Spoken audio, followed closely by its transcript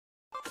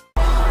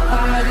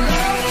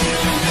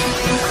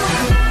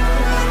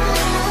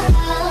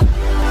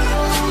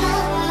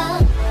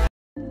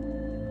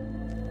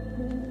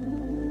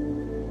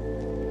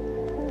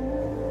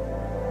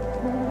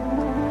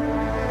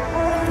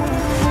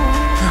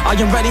I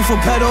am ready for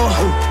battle,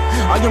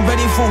 I am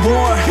ready for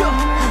war.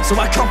 So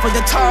I come for the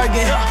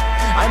target,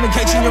 I'm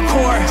engaging your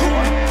core.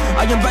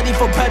 I am ready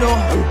for battle,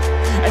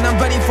 and I'm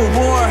ready for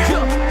war.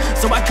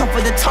 So I come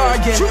for the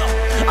target,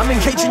 I'm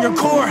engaging your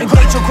core.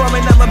 Engage your core,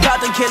 man, I'm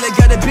about to kill it.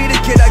 Gotta be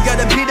the kid, I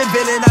gotta be the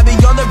villain. I be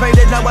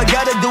underrated, now I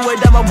gotta do it.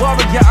 I'm a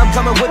warrior, I'm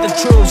coming with the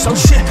truth. So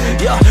shit,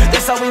 yeah,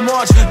 that's how we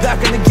march. Back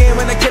in the game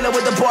when I kill it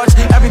with the bars.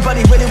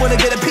 Everybody really wanna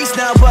get a piece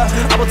now, but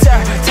I will tear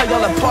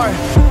y'all apart.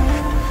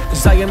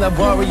 Cause I am the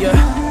warrior,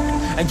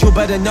 and you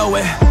better know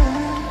it.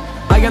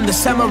 I am the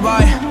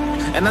samurai,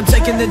 and I'm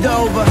taking it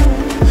over.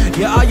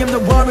 Yeah, I am the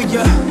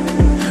warrior,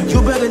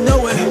 you better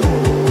know it.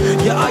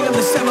 Yeah, I am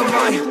the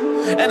samurai,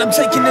 and I'm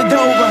taking it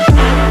over.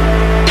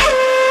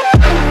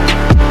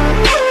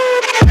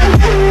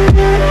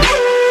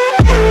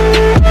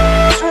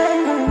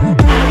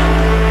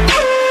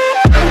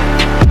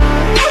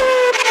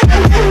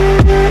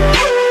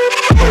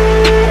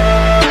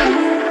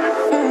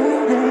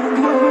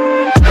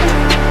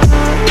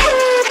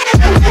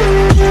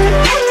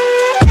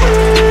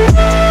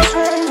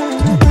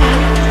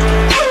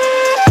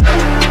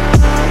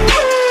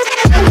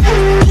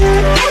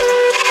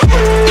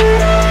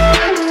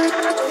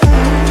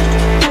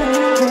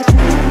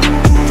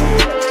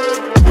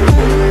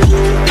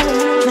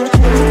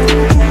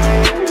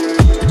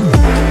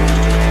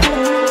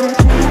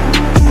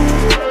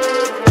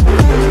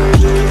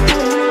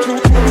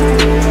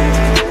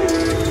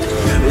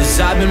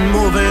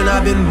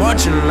 I've been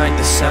marching like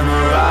the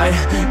samurai,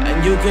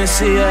 and you can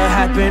see it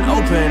happen.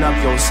 Open up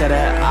your set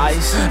of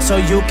eyes, so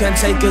you can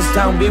take us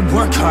down. We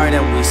work hard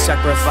and we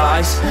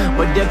sacrifice,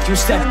 but if you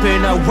step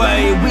in our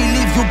way, we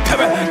leave you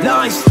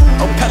paralyzed.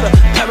 Oh,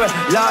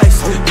 paralyzed.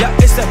 Yeah,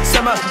 it's the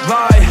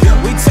samurai.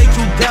 We take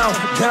you down.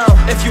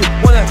 If you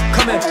wanna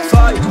come and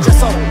fight,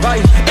 that's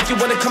alright. If you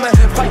wanna come and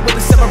fight with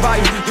the samurai,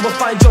 you will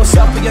find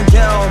yourself being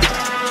down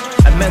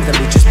and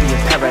mentally just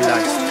being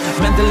paralyzed.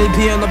 Mentally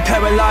being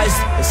paralyzed.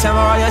 The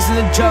samurai isn't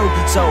a joke.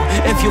 So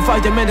if you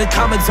fight them in the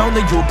comments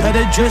only, you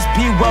better just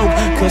be woke.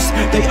 Cause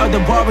they are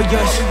the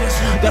warriors.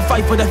 They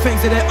fight for the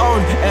things that they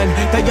own, and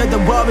they are the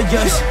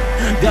warriors.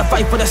 They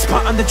fight for the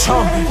spot on the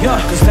throne.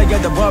 Yeah, cause they are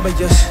the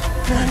warriors.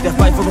 They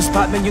fight for a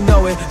spot, man, you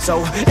know it.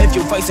 So if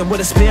you face them with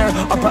a spear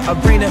up an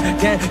arena,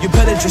 then you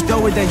better just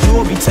know it, that you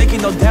will be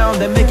taking them down.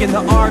 They're making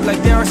the art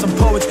like there are some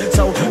poets.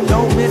 So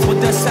don't miss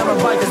with the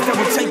samurai, cause they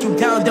will take you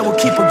down, they will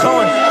keep it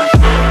going.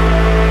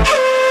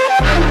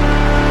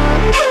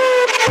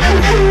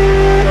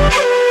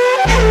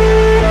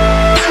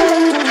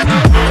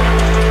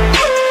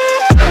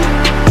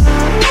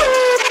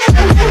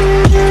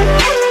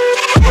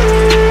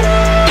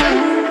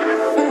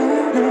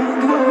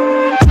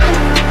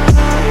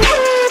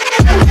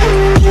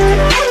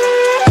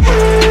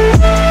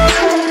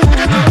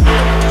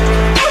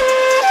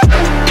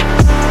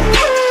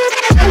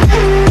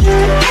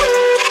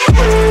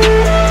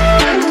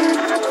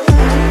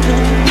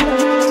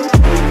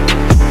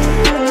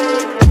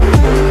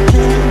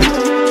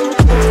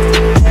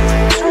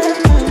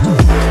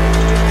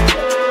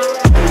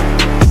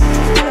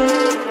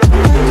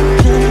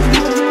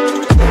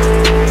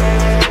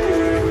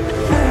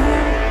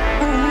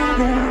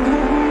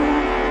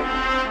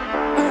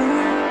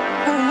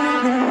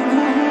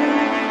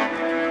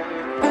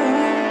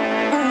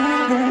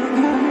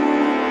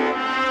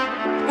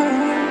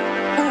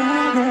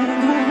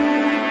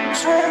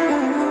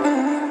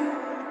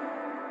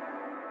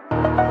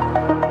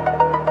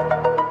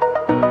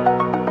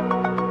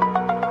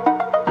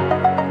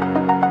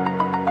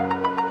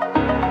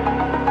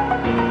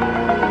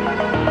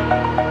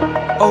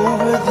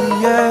 Over the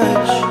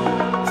edge,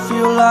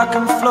 feel like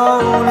I'm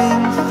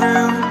floating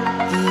through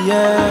the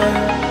air.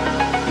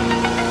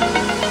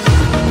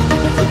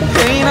 The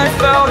pain I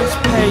felt is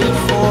paid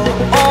for,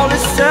 all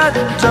is said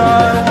and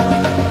done.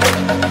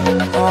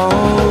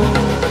 Oh,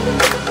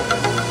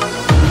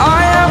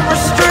 I am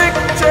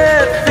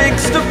restricted,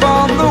 fixed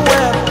upon the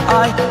web.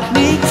 I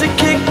need to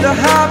kick the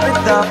habit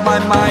that my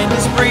mind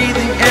is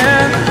breathing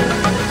in.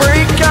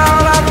 Break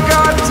out, I've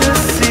got to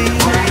see.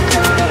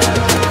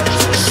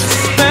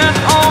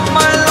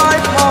 My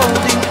life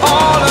holding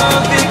all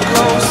of it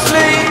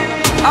closely.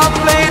 I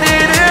played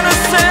it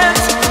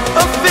innocent,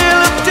 a feel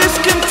of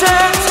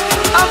discontent.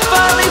 I'm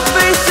finally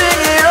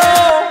facing it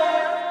all,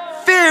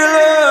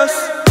 fearless.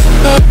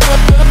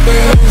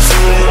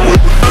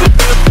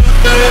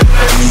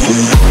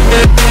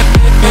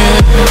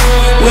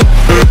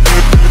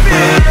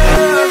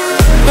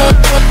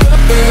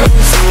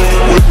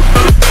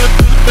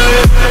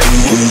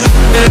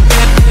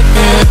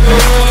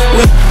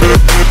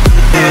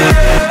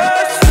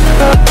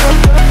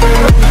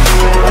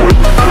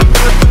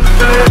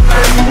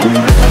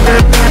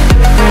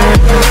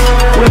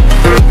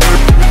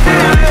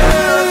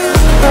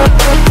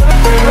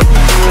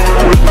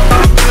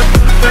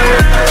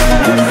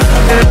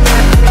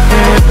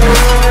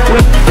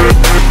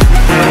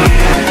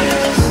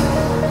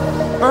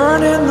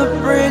 Burning the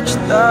bridge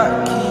that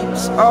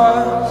keeps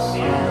us.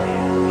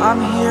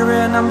 I'm here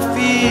and I'm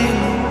feeling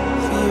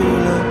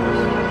fearless.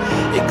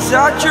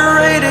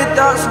 Exaggerated,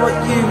 that's what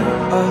you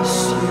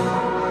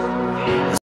assume.